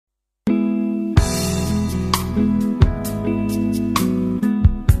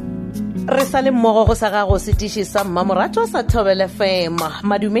Re sa le mmogo go sa gago setiši sa mmamoratwa sa Thobela FM.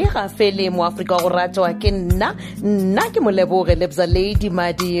 Madume ga fele mo Afrika go ratwa ke nna ke Moleboge Lebza Lady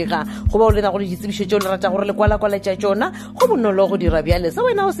Madira. Go ba o lena go le ditsebišo tšeo le rata gore le kwala tša tšona go bonolo go dira bjale sa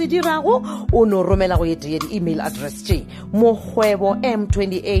wena o se dirago o no romela go yete di email address tše mokgwebo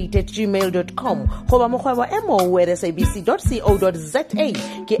m28@gmail.com goba mokgwebo mo@sabc.co.za ke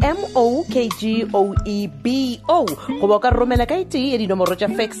mokgoebo goba o ka romela ka itee dinomoro tša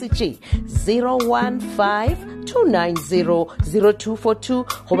fax tše 015-290-0242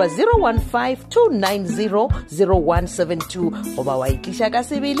 goba 015-290-0172 goba wa itliša ka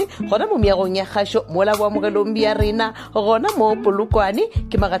sebele gona mo meagong ya kgašo mola boamogelong bja rena gona mo Polokwane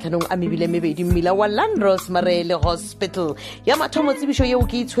ke magatlhanong a mebile mebedi mmila wa Landros Marele Hospital ya mathomo tsebišo yeo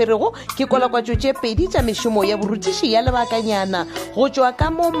ke itshwerego ke kwalakwatšo tše pedi tša mešomo ya borutiši ya lebakanyana go tšwa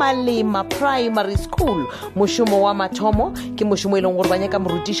ka mo Malema Primary School. Mošomo wa mathomo ke mošomo e leng gore ba nyaka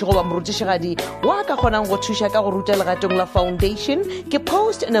morutiši goba morutišigadi wa ka kgonang go thuša ka go ruta legatong la foundation ke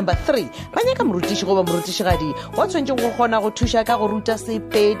post number 3 ba nyaka morutiši goba morutišigadi wa tshwanetseng go kgona go thuša ka go ruta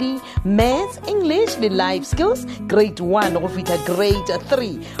Sepedi, Maths, English le Life Skills grade 1 go fihla grade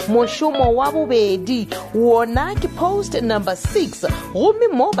 3. Mošomo wa bobedi wona ke post number 6 gomme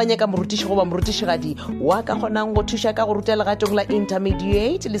mo ba nyaka morutiši goba morutišigadi wa ka kgonang go thuša ka go ruta legatong la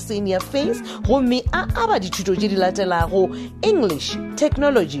intermediate le senior phase gomme a aba dithuto tše di latelago English,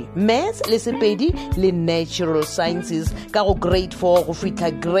 Technology, Maths le Sepedi le Natural Sciences ka go grade 4 go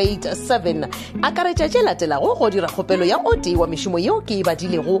fihla grade 7. A ka re tšatše latelago go dira kgopelo ya oti wa mešomo yeo ke e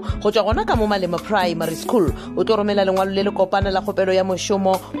badilego go tšwa gona ka mo Malema Primary School. O tlo romela lengwalo le le kopana la kgopelo ya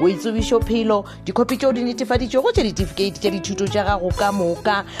mošomo boitsebišo phelo dikopi tšeo di netefaditšego tše ditefikeiti tša dithuto tša gago ka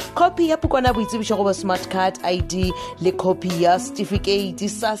moka, kopi ya pukwana boitsebišo goba smart card ID le kopi ya certificate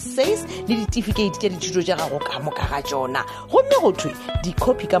sa SACE le ditefikeiti tša dithuto tša gago ka moka ga tšona. Gomme go thwe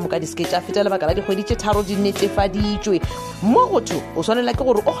dikopi ka moka di seke tša feta lebaka la dikgwedi tše tharo di netefaditšwe. Mo go thwe o swanela ke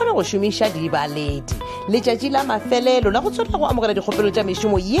gore o kgone go šomiša dibaledi letšatši la mafelelo la go tshwanela go amogela dikgopelo tša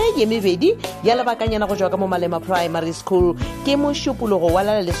mešomo ye mebedi ya lebakanyana go tšwa ka mo Malema Primary School ke mošupologo wa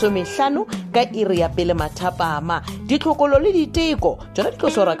la 15 ka iri ya pele mathapama. Ditlhokolo le diteko tšona di tlo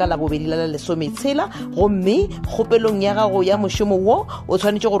sora ka la bobedi la 16 gomme kgopelong ya gago ya mošomo wo o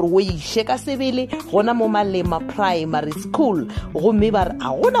tshwanetše gore o iše ka sebele gona mo Malema Primary School gomme ba re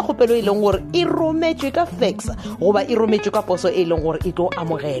a gona kgopelo e leng gore e rometšwe ka fax goba e rometšwe ka poso e leng gore e tlo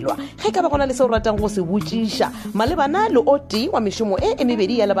amogelwa. Ge ka ba gona le se o ratang go se botšiša malebana le oti wa mešomo e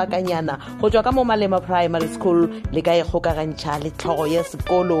mebedi ya lebakanyana go tšwa ka mo Malema Primary School le ka e kgokagantšha le tlhogo ya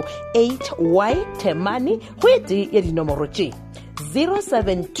sekolo HY Temane go ete ya dinomoro tše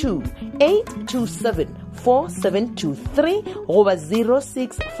 072-827-4723 goba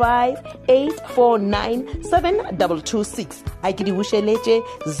 065-849-7226 a ke di bušeletše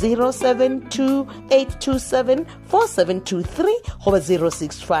 072-827-4723 goba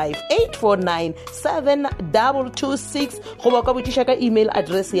 065-849-7226 goba ka botiša ka email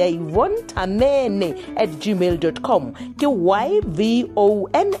address ya yvontamene@gmail.com ke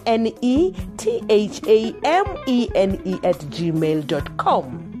yvonnetamene@gmail.com.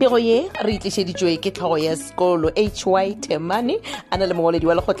 Pego ye re itlišeditšwe ke tlhogo ya sekolo HY Temane a na le mongwaledi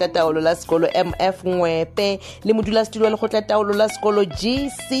wa lekgotlataolo la sekolo MF Ngwepe le modulasetulo wa lekgotlataolo la sekolo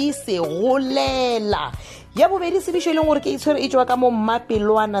GC Segolela. Ya bobedi tsebišo e leng gore ke itshwere e tšwa ka mo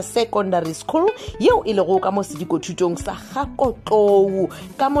Mapelwana Secondary School yeo e lego ka mo sedikothutong sa Gakotlou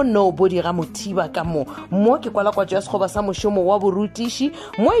ka mo Nobody ga Mothiba ka mo ke kwalakwatšo ya sekgoba sa mošomo wa borutiši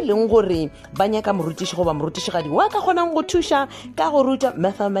mo e leng gore ba nyaka morutiši goba morutišigadi wa ka kgonang go thuša ka go ruta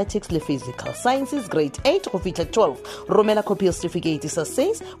mathematics le physical sciences grade 8 go fihla 12. Romela copy ya certificate sa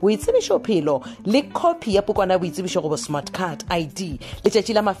SACE boitsebišo phelo le copy ya pukwana boitsebišo goba smart card ID.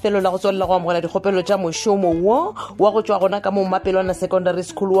 Letšatši la mafelo la go tswalela go amogela dikgopelo tša mošomo wo wa go tšwa gona ka mo Mapelwana Secondary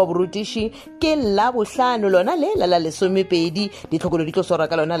School wa borutiši ke la bohlano lona le la 12 ditlhokolo di tlo swarwa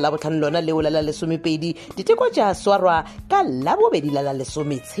ka lona la bohlano lona leo la 12 diteko tša swarwa ka la bobedi la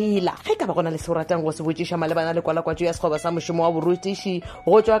 16. Ge ka ba gona le se o ratang go se botšiša malebana le kwalakwatšo ya sekgoba sa mošomo wa borutiši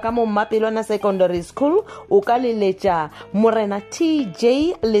go tšwa ka mo Mapelwana Secondary School o ka leletša Morena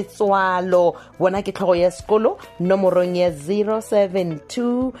TJ Letswalo bona ke tlhogo ya sekolo nomorong ya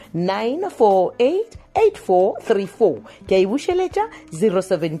 072 948 8434 ke a ibušeletša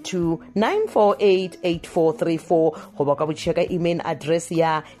 072-948-8434 goba ka botšiša ka email address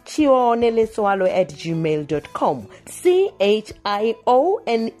ya chioneletswalo@gmail.com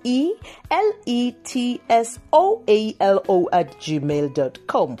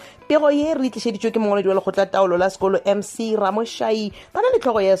chioneletsolo@gmail.com. Pego ye re tlišeditšwe ke mongwaledi wa lekgotla taolo la sekolo MC Ramoshai bana le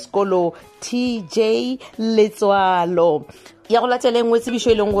tlhogo ya sekolo TJ Letswalo. Ya go latela nngwe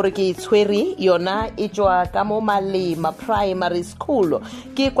tsebišo e leng gore ke tshwere yona e tšwa ka mo Malema Primary School.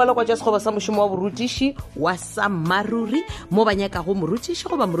 Ke kwalekwa tša sekgoba sa mošomo wa borutiši wa Samaruri mo ba nyakago morutiši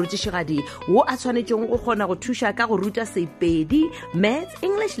goba morutišigadi wo a tshwanetšeng go kgona go thuša ka go ruta Sepedi, Maths,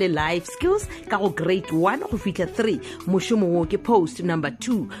 English le Life Skills ka go grade 1 go fitlha 3. Mošomo wo ke post number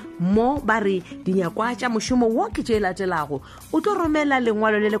 2 mo ba re dinyakwa tša mošomo wo ke tše latelago o tlo romela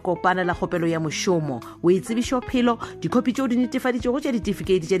lengwalo le le kopana la kgopelo ya mošomo o itsebišo phelo dikopi tšeo di netefaditšego tša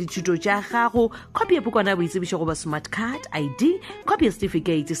ditifikeiti tša dithuto tša gago, kopi ya pukwana boitsebišo goba smart card ID, kopi ya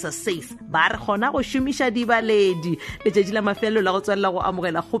certificate sa SAFE. Ba re kgona go šomiša dibaledi letšatši la mafelo la go tswalela go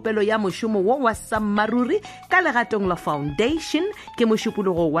amogela kgopelo ya mošomo wo wa Samaruri ka legatong la foundation ke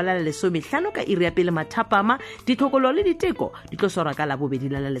mošupologo wa la 15 ka iri ya pele mathapama. Ditlhokolo le diteko di tlo swarwa ka la bobedi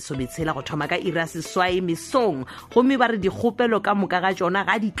la 16 go thoma ka iri ya seswai mesong. Gomme ba re dikgopelo ka moka ga tšona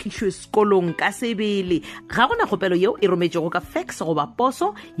ga di tlišwe sekolong ka sebele. Ga gona kgopelo yeo e rometšego ka fax goba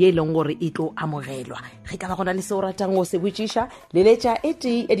poso ye e leng gore e tlo amogelwa. Ge ka ba gona le se o ratang go se botšiša leletša e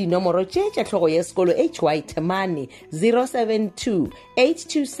tee e dinomoro tše tša tlhogo ya sekolo HY Temane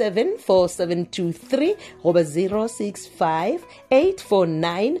 072-827-4723 goba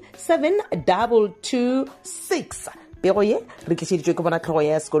 065-849-7226. Pego ye re tlišeditšwe ke bona tlhogo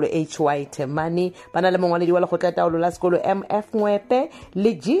ya sekolo HY Temane ba na le mongwaledi wa lekgotla taolo la sekolo MF Ngwepe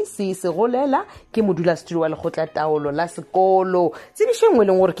le GC Segolela ke modulasetulo wa lekgotla taolo la sekolo. Tsebišo engwe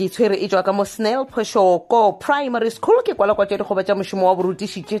leng gore ke itshwere e tšwa ka mo Snell Poshoko Primary School. Ke kwala kwa tša dikgoba tša mošomo wa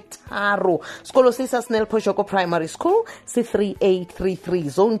borutiši tše tharo. Sekolo se sa Snell Poshoko Primary School se 3833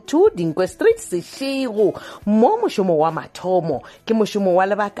 Zone 2 Dinkwe Street Sešego. Mo mošomo wa mathomo ke mošomo wa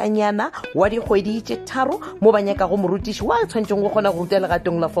lebakanyana wa dikgwedi tše tharo mo ba nyakago morutiši wa tshwanetšeng go kgona go ruta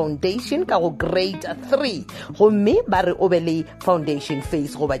legatong la foundation ka go grade 3 gomme ba re o be le foundation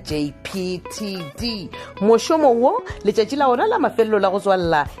phase goba JPTD. Mošomo wo letšatši la ona la mafelelo la go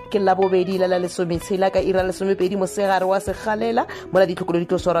tswalela ke la bobedi la 16 ka ira 12 mosegare wa segalela mola ditlhokolo di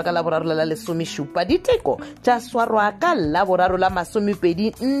tlo swarwa ka la boraro la 17. Diteko tša swarwa ka la boraro la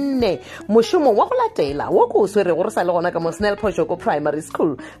 24. Mošomo wa go latela wo ko o swere gore sa le gona ka mo Snell Poshoko Primary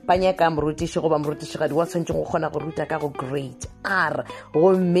School ba nyaka morutiši goba morutišigadi wa tshwanetšeng go kgona go ruta ka go grade R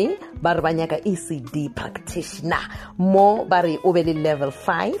gomme ba re ba nyaka ECD practitioner mo ba re o be le level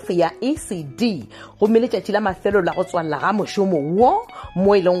 5 ya ECD gomme letšatši la mafelo la go tswalela ga mošomo wo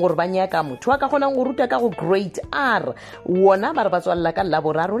mo e leng gore ba nyaka motho wa ka kgonang go ruta ka go grade R wona ba re ba tswalela ka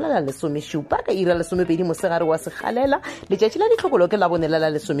laboraro la 17 ka ira 12 mosegare wa segalela. Letšatši la ditlhokolo ke la bone la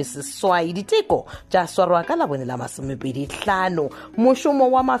 16. Diteko tša swarwa ka la bone la 25. Mošomo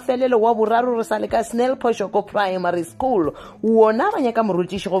wa mafelelo wa boraro re sa le ka Snell Poshoko Primary School wona ba nyaka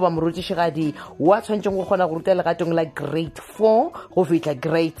morutiši goba morutišigadi wa tshwanetšeng go kgona go ruta legatong la grade 4 go fihla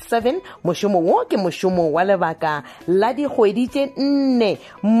grade 7. Mošomo wo ke mošomo wa lebaka la dikgwedi tše 4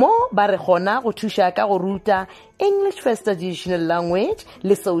 mo ba re kgona go thuša ka go ruta English First Additional Language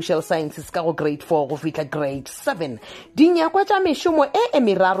le Social Sciences ka go grade 4 go fihla grade 7. Dinyakwa tša mešomo e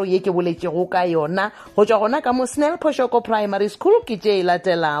meraro ye ke boletšego ka yona go tšwa gona ka mo Snell Poshoko Primary School ke tše e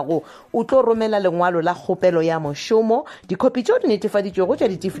latelago. O tlo romela lengwalo la kgopelo ya mošomo, dikopi tšeo di netefaditšwego tša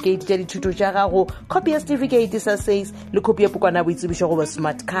ditifikeiti tša dithuto tša gago, kopi ya certificate sa SACE le kopi ya pukwana boitsebišo goba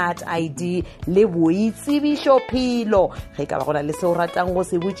smart card ID le boitsebišo phelo. Ge ka ba gona le se o ratang go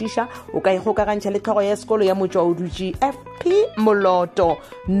se botšiša o ka ikgokagantšha le tlhogo ya sekolo ya motšwa o dutše FP Moloto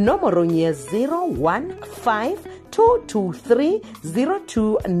nomorong ya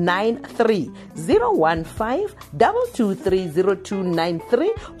 015-223-0293 015-223-0293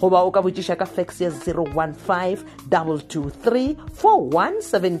 goba o ka botšiša ka fax ya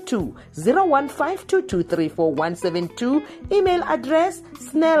 015-223-4172 015-223-4172. Email address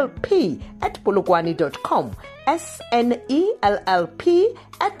snellp@polokwane.com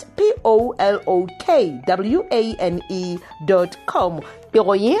SNELLP@POLOKWANE.com.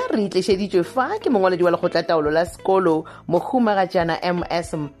 pego ye re itlišeditšwe fa ke mongwaledi wa lekgotlataolo la sekolo mohumagajana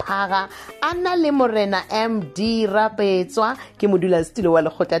ms mphaga a na le morena md rapetswa ke modulasetilo wa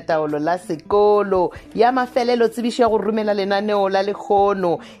lekgotlataolo la sekolo ya mafelelo tsebišo ya go rumela lenaneo la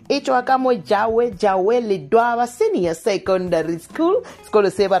lekgono e tšwa ka mo jawe ledwaba senior secondary school sekolo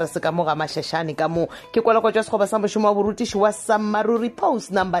se ba re se ka mo ga mašašane ka mo ke kwalakwa tša sekgoba sa mošomo wa borutiši wa sammaruri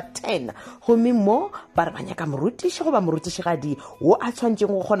post number 10 gomme mo ba re banyaka morutiši goba morutišigadi wo a tshwantseng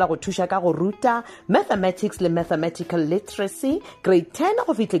go kgona go thuša ka go ruta mathematics le mathematical literacy grade 10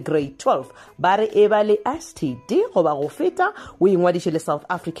 go fihle grade 12 ba re e ba le STD goba go feta o ingwadiše le South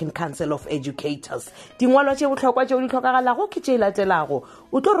African Council of Educators dingwalwa tše bohlokwa tšeo di tlhokagalago ke tše latelago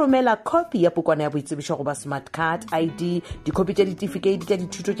o tlo romela copy ya pukwana ya boitsebišo goba smart card ID dikopi tša ditefikeiti tša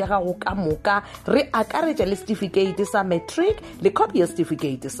dithuto tša gago ka moka re akaretša le certificate sa matric le copy ya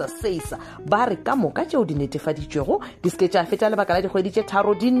certificate sa SESA ba re ka moka tšeo di netefaditšwego di seke tša feta lebaka la dikgwedi tše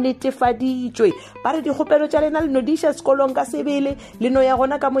tharo di netefaditšwe ba re dikgopelo tša lena le no diša sekolong ka sebele le no ya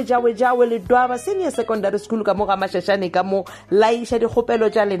gona ka mo jawe le dwaba senior secondary school ka mo ga mašašane ka mo laiša dikgopelo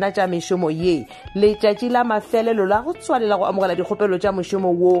tša lena tša mešomo ye letšatši la mafelelo la go tswalela go amogela dikgopelo tša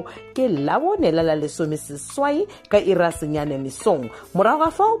mošomo wo ke labonela la lesomeseswai ka ira senyane mesong morago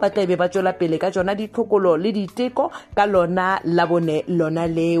ga fao ba tla be ba tšwela pele ka tšona ditlhokolo le diteko ka lona labone lona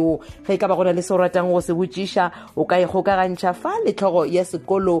leo ge ka ba gona le se o ratang go se botšiša o ka ikgokagantšha fa letlhogo ya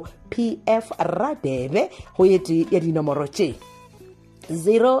sekolo PF Radebe go yeti ya dinomoro tše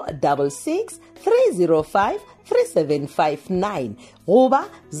 066 305 3759 goba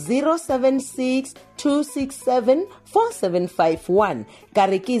 076 267 4751 ka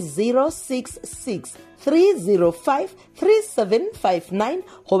re ke 066 305 3759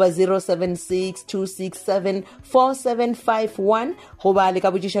 goba 076 267 4751 goba le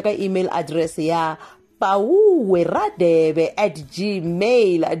ka botšiša ka email address ya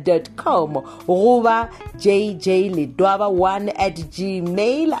pauweradebe@gmail.com goba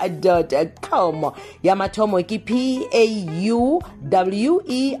jjledwaba1@gmail.com ya mathomo ke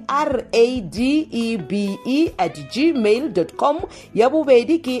pauweradebe@gmail.com ya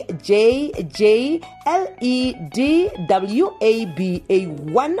bobedi ke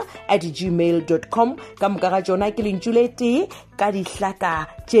jjledwaba1@gmail.com ka moka ga tšona ke lentšulete ka dihlaka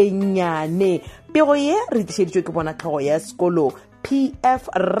tše nnyane pego ye re tlišeditšwe ke bona tlhogo ya sekolo PF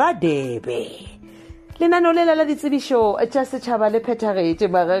Radebe lenaneo lela la ditsebišo tša setšhaba le phethagetše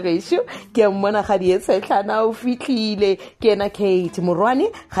magagešo ke mmona kgadi e tshetlana o fihlile ke ena Kate Morwane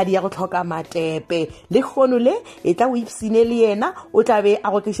kgadi ya go tlhoka matepe le kgono le e tla o ipsine le yena o tla be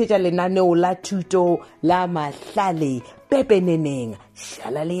a go tlišetša lenaneo la thuto la mahlale pepeneneng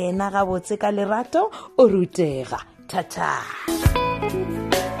šala le yena gabotse ka lerato o rutega thata